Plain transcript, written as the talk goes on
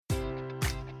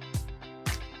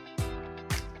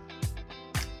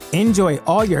Enjoy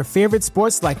all your favorite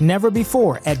sports like never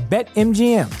before at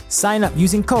BetMGM. Sign up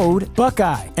using code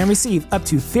Buckeye and receive up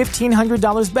to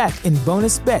 $1,500 back in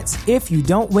bonus bets if you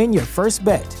don't win your first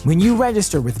bet. When you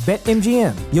register with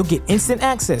BetMGM, you'll get instant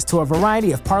access to a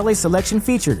variety of parlay selection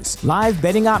features, live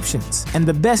betting options, and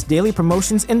the best daily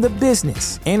promotions in the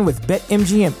business. And with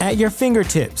BetMGM at your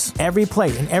fingertips, every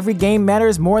play and every game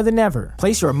matters more than ever.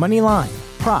 Place your money line,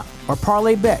 prop, or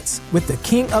parlay bets with the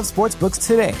king of sportsbooks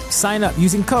today. Sign up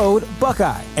using code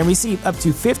Buckeye and receive up to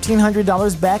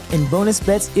 $1,500 back in bonus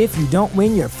bets if you don't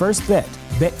win your first bet.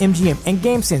 BetMGM and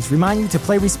GameSense remind you to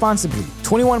play responsibly.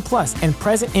 21 plus and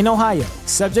present in Ohio,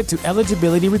 subject to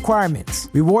eligibility requirements.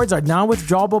 Rewards are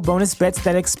non-withdrawable bonus bets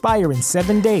that expire in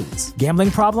 7 days. Gambling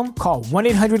problem? Call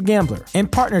 1-800-GAMBLER. In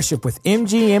partnership with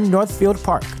MGM Northfield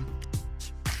Park.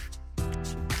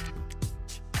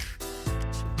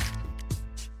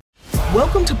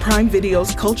 Welcome to Prime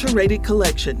Video's Culture-Rated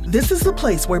Collection. This is the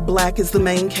place where Black is the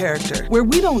main character, where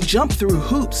we don't jump through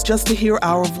hoops just to hear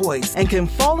our voice, and can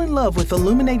fall in love with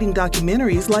illuminating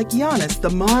documentaries like Giannis, The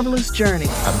Marvelous Journey.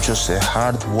 I'm just a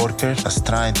hard worker that's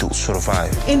trying to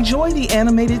survive. Enjoy the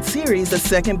animated series, The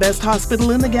Second Best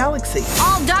Hospital in the Galaxy.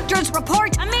 All doctors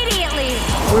report immediately!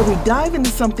 Where we dive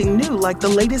into something new like the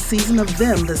latest season of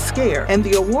Them, The Scare, and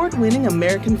the award-winning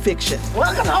American Fiction.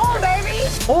 Welcome home, baby!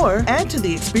 Or add to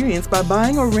the experience by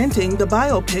buying or renting the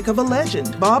biopic of a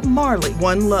legend, Bob Marley,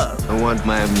 One Love. I want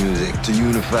my music to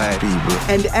unify people.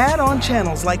 And add on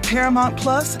channels like Paramount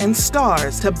Plus and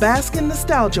Stars to bask in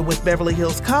nostalgia with Beverly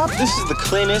Hills Cop. This is the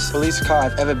cleanest police car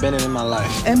I've ever been in my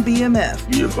life. And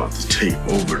BMF. You're about to take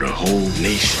over the whole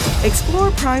nation.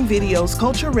 Explore Prime Video's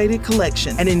Culture-Rated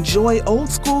Collection and enjoy old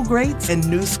school greats and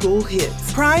new school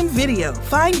hits. Prime Video.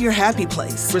 Find your happy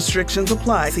place. Restrictions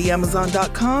apply. See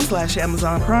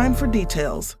Amazon.com/Amazon Prime for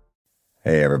details.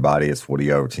 Hey everybody, it's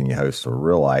Woody Overton, your host of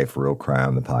Real Life, Real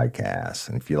Crime, the podcast.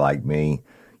 And if you're like me,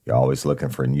 you're always looking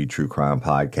for a new true crime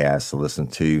podcast to listen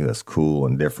to that's cool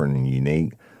and different and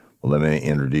unique. Well, let me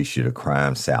introduce you to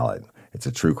Crime Salad. It's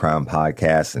a true crime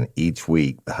podcast, and each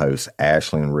week the hosts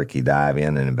Ashley and Ricky dive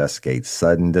in and investigate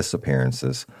sudden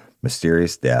disappearances,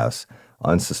 mysterious deaths,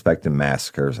 unsuspected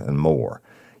massacres, and more.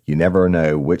 You never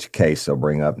know which case they'll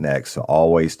bring up next, so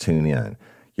always tune in.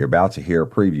 You're about to hear a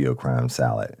preview of Crime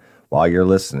Salad. While you're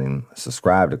listening,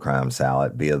 subscribe to Crime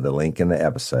Salad via the link in the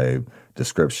episode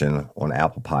description on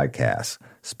Apple Podcasts,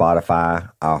 Spotify,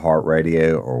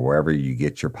 iHeartRadio, or wherever you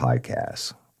get your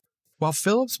podcasts. While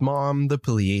Philip's mom, the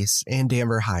police, and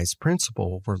Danvers High's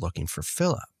principal were looking for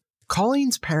Philip,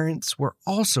 Colleen's parents were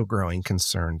also growing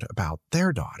concerned about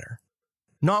their daughter.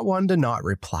 Not one to not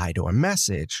reply to a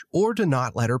message or to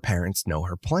not let her parents know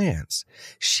her plans.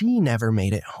 She never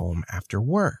made it home after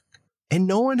work, and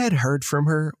no one had heard from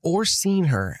her or seen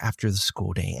her after the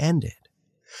school day ended.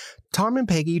 Tom and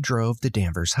Peggy drove to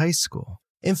Danvers High School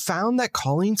and found that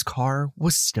Colleen's car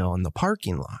was still in the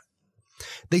parking lot.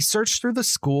 They searched through the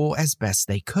school as best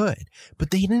they could,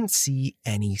 but they didn't see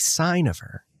any sign of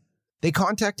her. They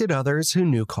contacted others who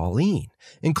knew Colleen,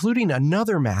 including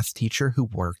another math teacher who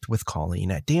worked with Colleen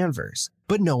at Danvers,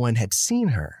 but no one had seen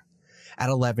her. At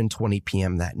 11:20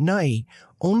 p.m. that night,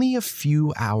 only a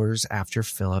few hours after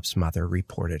Philip's mother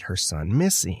reported her son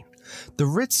missing, the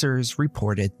Ritzers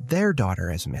reported their daughter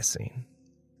as missing.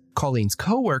 Colleen's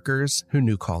co-workers, who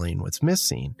knew Colleen was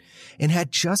missing and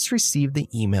had just received the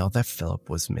email that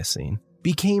Philip was missing,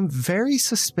 became very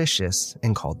suspicious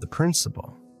and called the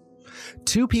principal.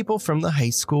 2 people from the high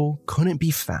school couldn't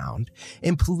be found,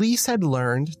 and police had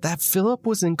learned that Philip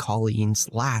was in Colleen's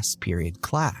last period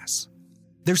class.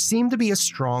 There seemed to be a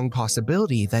strong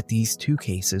possibility that these 2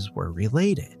 cases were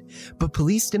related, but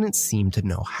police didn't seem to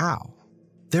know how.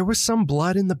 There was some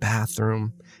blood in the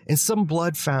bathroom and some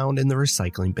blood found in the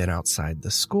recycling bin outside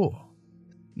the school.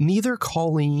 Neither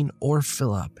Colleen or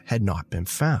Philip had not been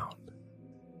found.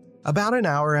 About an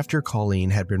hour after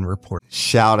Colleen had been reported.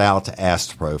 Shout out to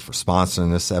Astepro for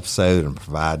sponsoring this episode and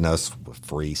providing us with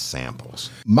free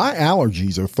samples. My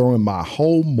allergies are throwing my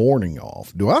whole morning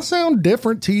off. Do I sound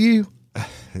different to you?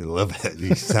 A little bit.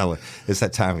 You sound like it's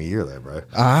that time of year, though, bro.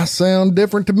 I sound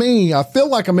different to me. I feel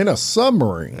like I'm in a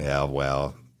submarine. Yeah,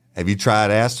 well, have you tried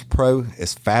Astepro?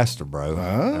 It's faster, bro.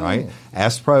 All right.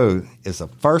 Astepro is the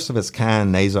first of its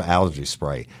kind nasal allergy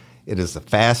spray. It is the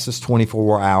fastest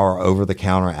 24-hour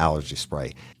over-the-counter allergy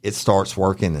spray. It starts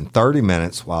working in 30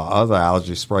 minutes, while other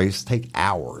allergy sprays take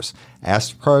hours.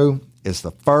 Astepro is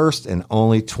the first and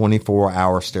only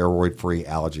 24-hour steroid-free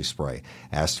allergy spray.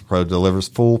 Astepro delivers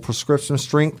full prescription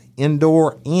strength,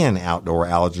 indoor and outdoor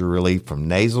allergy relief from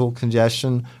nasal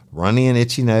congestion, runny and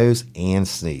itchy nose, and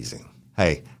sneezing.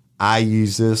 Hey, I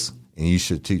use this And you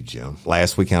should too, Jim.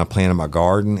 Last weekend I planted my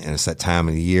garden, and it's that time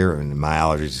of the year, and my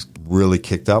allergies really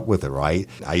kicked up with it, right?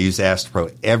 I use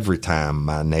Astropro every time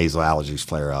my nasal allergies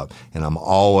flare up, and I'm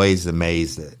always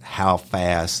amazed at how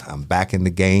fast I'm back in the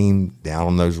game, down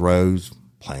on those roads,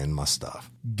 playing my stuff.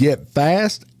 Get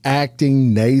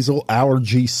fast-acting nasal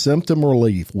allergy symptom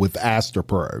relief with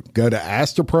Astropro. Go to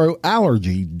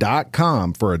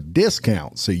AstroProAllergy.com for a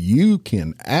discount so you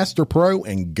can Astropro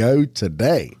and go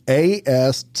today. ASTEPRO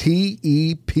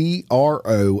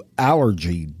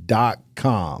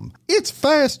Allergy.com. It's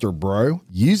faster, bro.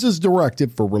 Use as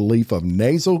directed for relief of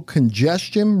nasal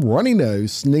congestion, runny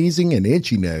nose, sneezing, and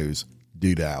itchy nose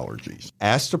due to allergies.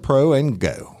 Astropro and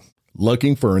go.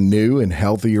 Looking for a new and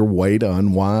healthier way to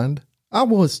unwind? I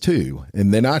was too,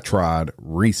 and then I tried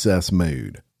Recess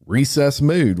Mood. Recess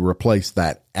Mood replaced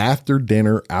that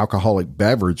after-dinner alcoholic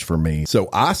beverage for me, so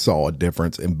I saw a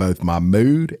difference in both my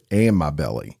mood and my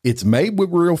belly. It's made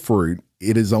with real fruit.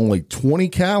 It is only 20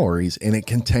 calories, and it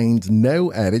contains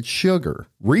no added sugar.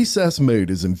 Recess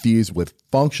Mood is infused with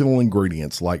functional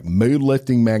ingredients like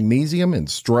mood-lifting magnesium and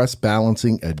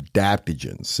stress-balancing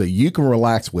adaptogens, so you can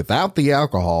relax without the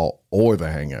alcohol or the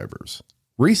hangovers.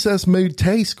 Recess Mood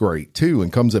tastes great, too,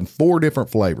 and comes in 4 different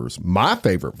flavors. My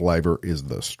favorite flavor is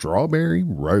the strawberry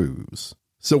rose.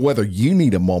 So whether you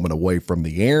need a moment away from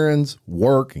the errands,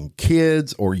 work, and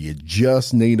kids, or you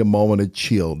just need a moment of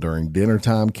chill during dinner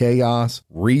time chaos,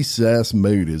 Recess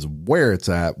Mood is where it's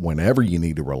at whenever you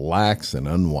need to relax and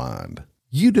unwind.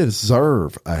 You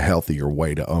deserve a healthier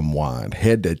way to unwind.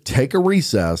 Head to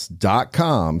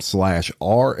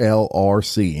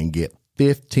takearecess.com/RLRC and get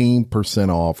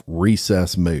 15% off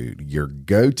Recess Mood, your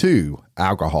go-to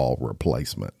alcohol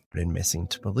replacement. Been missing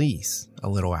to police a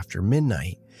little after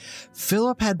midnight.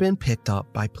 Philip had been picked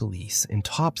up by police in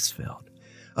Topsfield,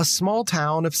 a small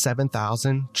town of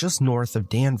 7,000 just north of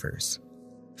Danvers.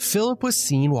 Philip was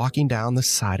seen walking down the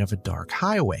side of a dark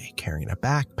highway carrying a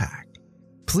backpack.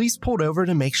 Police pulled over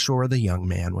to make sure the young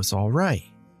man was all right.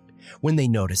 When they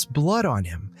noticed blood on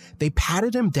him, they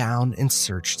patted him down and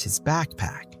searched his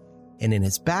backpack. And in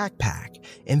his backpack,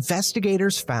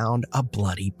 investigators found a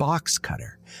bloody box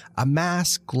cutter, a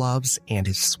mask, gloves, and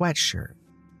his sweatshirt.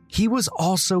 He was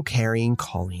also carrying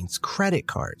Colleen's credit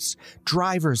cards,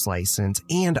 driver's license,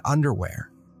 and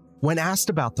underwear. When asked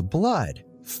about the blood,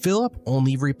 Philip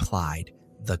only replied,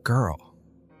 "The girl."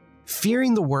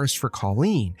 Fearing the worst for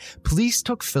Colleen, police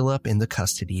took Philip into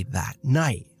custody that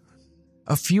night.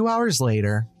 A few hours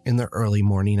later, in the early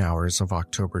morning hours of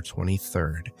October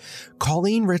 23rd,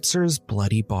 Colleen Ritzer's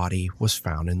bloody body was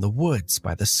found in the woods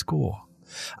by the school,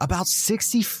 about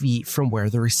 60 feet from where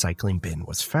the recycling bin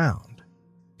was found.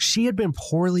 She had been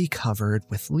poorly covered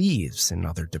with leaves and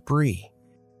other debris.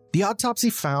 The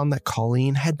autopsy found that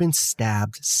Colleen had been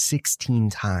stabbed 16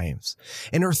 times,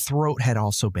 and her throat had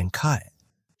also been cut.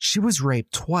 She was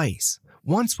raped twice,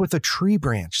 once with a tree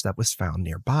branch that was found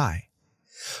nearby.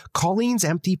 Colleen's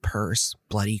empty purse,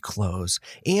 bloody clothes,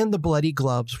 and the bloody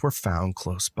gloves were found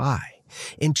close by.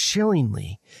 And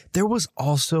chillingly, there was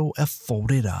also a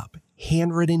folded up,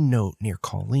 handwritten note near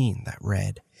Colleen that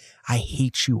read, "I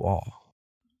hate you all."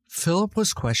 Philip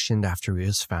was questioned after he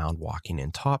was found walking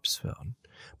in Topsfield,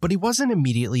 but he wasn't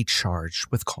immediately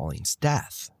charged with Colleen's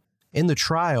death. In the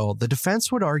trial, the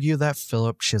defense would argue that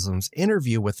Philip Chisholm's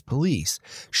interview with police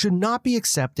should not be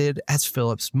accepted as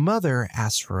Philip's mother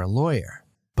asked for a lawyer,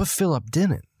 but Philip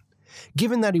didn't.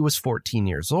 Given that he was 14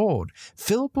 years old,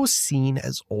 Philip was seen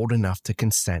as old enough to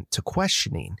consent to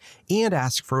questioning and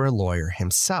ask for a lawyer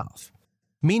himself,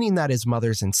 meaning that his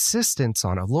mother's insistence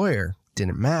on a lawyer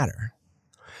didn't matter.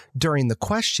 During the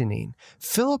questioning,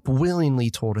 Philip willingly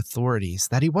told authorities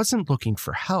that he wasn't looking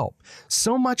for help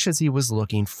so much as he was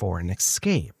looking for an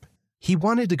escape. He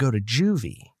wanted to go to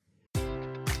juvie.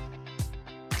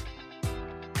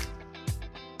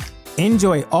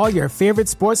 Enjoy all your favorite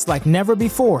sports like never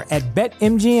before at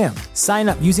BetMGM. Sign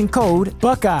up using code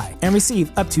Buckeye and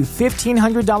receive up to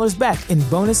 $1,500 back in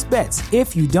bonus bets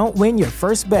if you don't win your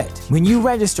first bet. When you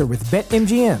register with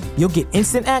BetMGM, you'll get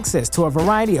instant access to a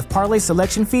variety of parlay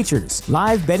selection features,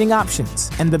 live betting options,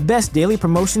 and the best daily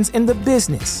promotions in the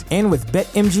business. And with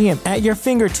BetMGM at your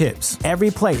fingertips,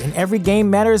 every play and every game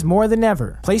matters more than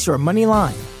ever. Place your money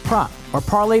line, prop, or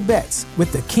parlay bets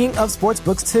with the king of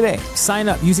sportsbooks today. Sign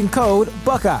up using code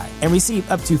Buckeye and receive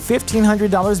up to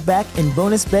 $1,500 back in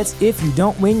bonus bets if you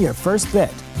don't win your first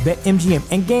bet. BetMGM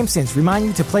and GameSense remind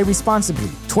you to play responsibly.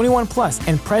 21 plus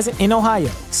and present in Ohio,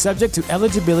 subject to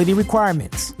eligibility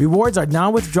requirements. Rewards are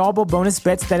non-withdrawable bonus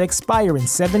bets that expire in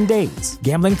 7 days.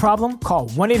 Gambling problem? Call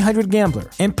 1-800-GAMBLER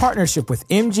in partnership with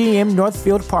MGM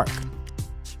Northfield Park.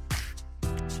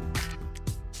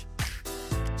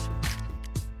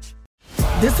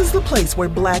 This is the place where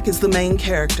Black is the main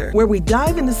character, where we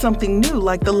dive into something new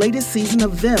like the latest season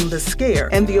of Them, The Scare,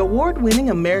 and the award-winning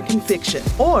American Fiction.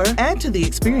 Or add to the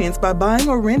experience by buying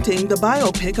or renting the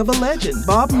biopic of a legend,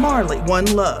 Bob Marley, One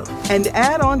Love. And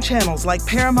add on channels like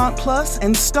Paramount Plus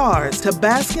and Stars to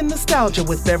bask in nostalgia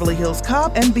with Beverly Hills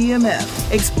Cop and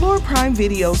BMF. Explore Prime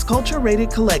Video's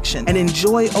culture-rated collection and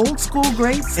enjoy old school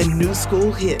greats and new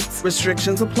school hits.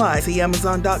 Restrictions apply. See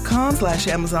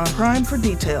Amazon.com/Amazon Prime for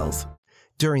details.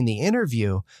 During the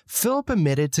interview, Philip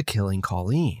admitted to killing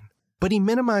Colleen, but he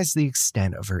minimized the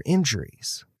extent of her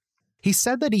injuries. He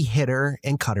said that he hit her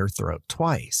and cut her throat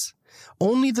twice,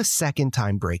 only the second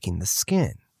time breaking the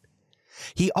skin.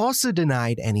 He also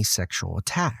denied any sexual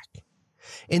attack.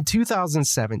 In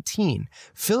 2017,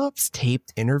 Philip's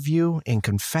taped interview and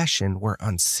confession were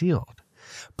unsealed,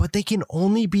 but they can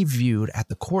only be viewed at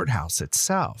the courthouse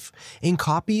itself, and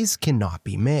copies cannot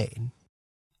be made.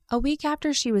 A week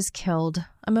after she was killed,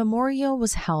 a memorial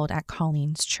was held at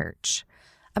Colleen's church.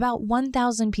 About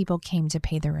 1,000 people came to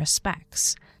pay their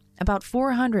respects, about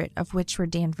 400 of which were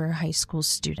Danvers High School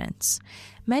students,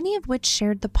 many of which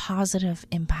shared the positive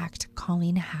impact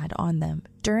Colleen had on them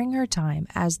during her time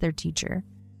as their teacher.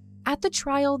 At the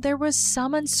trial, there was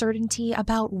some uncertainty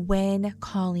about when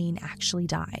Colleen actually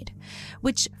died,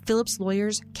 which Philip's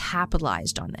lawyers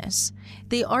capitalized on this.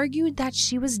 They argued that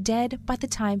she was dead by the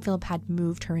time Philip had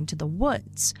moved her into the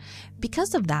woods.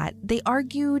 Because of that, they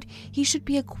argued he should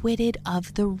be acquitted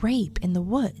of the rape in the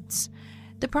woods.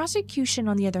 The prosecution,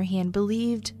 on the other hand,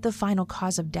 believed the final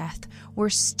cause of death were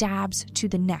stabs to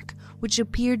the neck, which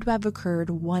appeared to have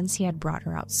occurred once he had brought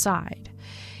her outside.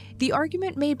 The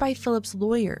argument made by Philip's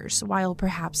lawyers, while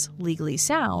perhaps legally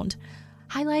sound,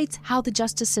 highlights how the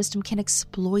justice system can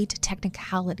exploit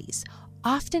technicalities,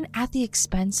 often at the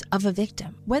expense of a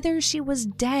victim. Whether she was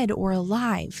dead or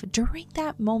alive during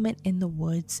that moment in the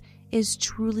woods is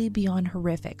truly beyond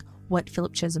horrific what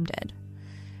Philip Chisholm did.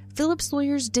 Philip's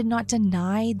lawyers did not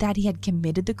deny that he had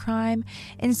committed the crime.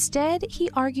 Instead, he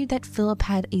argued that Philip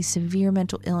had a severe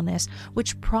mental illness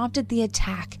which prompted the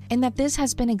attack, and that this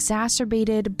has been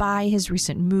exacerbated by his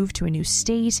recent move to a new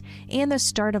state and the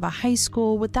start of a high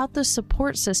school without the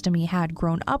support system he had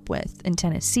grown up with in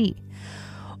Tennessee.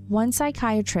 One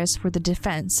psychiatrist for the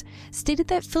defense stated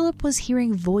that Philip was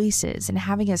hearing voices and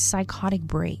having a psychotic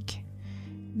break.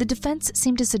 The defense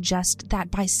seemed to suggest that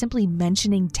by simply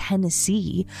mentioning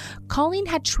Tennessee, Colleen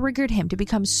had triggered him to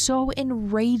become so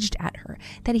enraged at her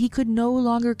that he could no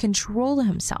longer control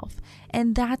himself,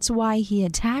 and that's why he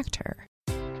attacked her.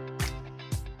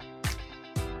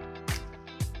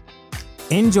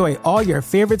 Enjoy all your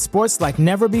favorite sports like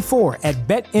never before at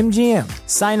BetMGM.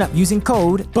 Sign up using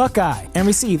code Buckeye and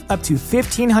receive up to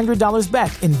 $1,500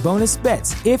 back in bonus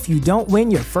bets if you don't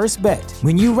win your first bet.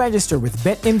 When you register with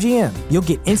BetMGM, you'll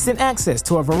get instant access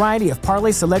to a variety of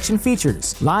parlay selection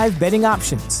features, live betting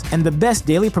options, and the best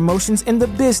daily promotions in the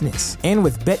business. And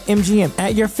with BetMGM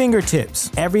at your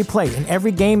fingertips, every play and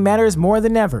every game matters more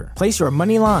than ever. Place your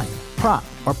money line, prop,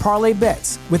 or parlay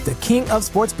bets with the king of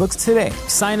sportsbooks today.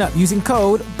 Sign up using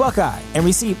code Buckeye and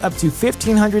receive up to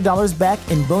 $1,500 back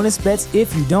in bonus bets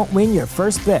if you don't win your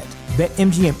first bet.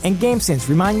 BetMGM and GameSense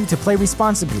remind you to play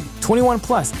responsibly. 21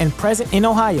 plus and present in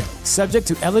Ohio, subject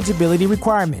to eligibility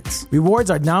requirements. Rewards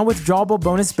are non-withdrawable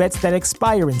bonus bets that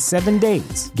expire in 7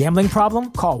 days. Gambling problem?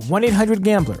 Call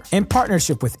 1-800-GAMBLER. In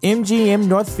partnership with MGM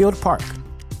Northfield Park.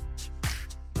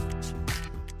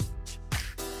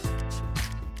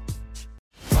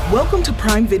 Welcome to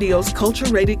Prime Video's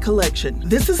culture-rated collection.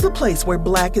 This is the place where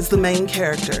Black is the main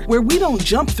character, where we don't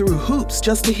jump through hoops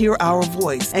just to hear our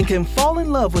voice, and can fall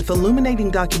in love with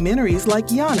illuminating documentaries like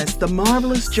Giannis, The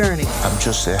Marvelous Journey. I'm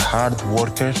just a hard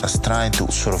worker that's trying to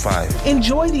survive.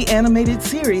 Enjoy the animated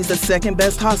series, The Second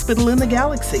Best Hospital in the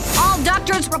Galaxy. All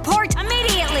doctors report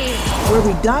immediately! Where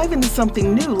we dive into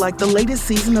something new like the latest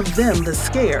season of Them, The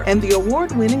Scare, and the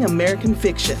award-winning American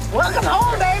Fiction. Welcome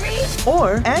home, baby!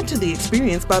 Or add to the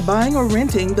experience by buying or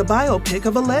renting the biopic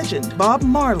of a legend, Bob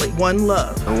Marley, One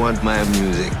Love. I want my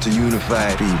music to unify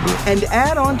people. And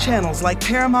add on channels like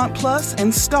Paramount Plus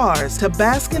and Stars to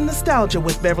bask in nostalgia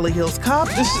with Beverly Hills Cop.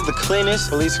 This is the cleanest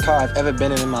police car I've ever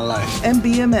been in my life. And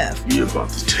BMF. We're about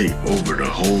to take over the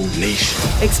whole nation.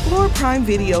 Explore Prime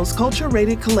Video's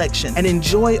culture-rated collection and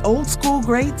enjoy old school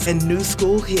greats and new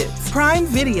school hits. Prime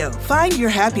Video. Find your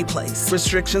happy place.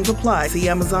 Restrictions apply. See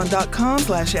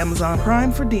Amazon.com/Amazon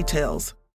Prime for details.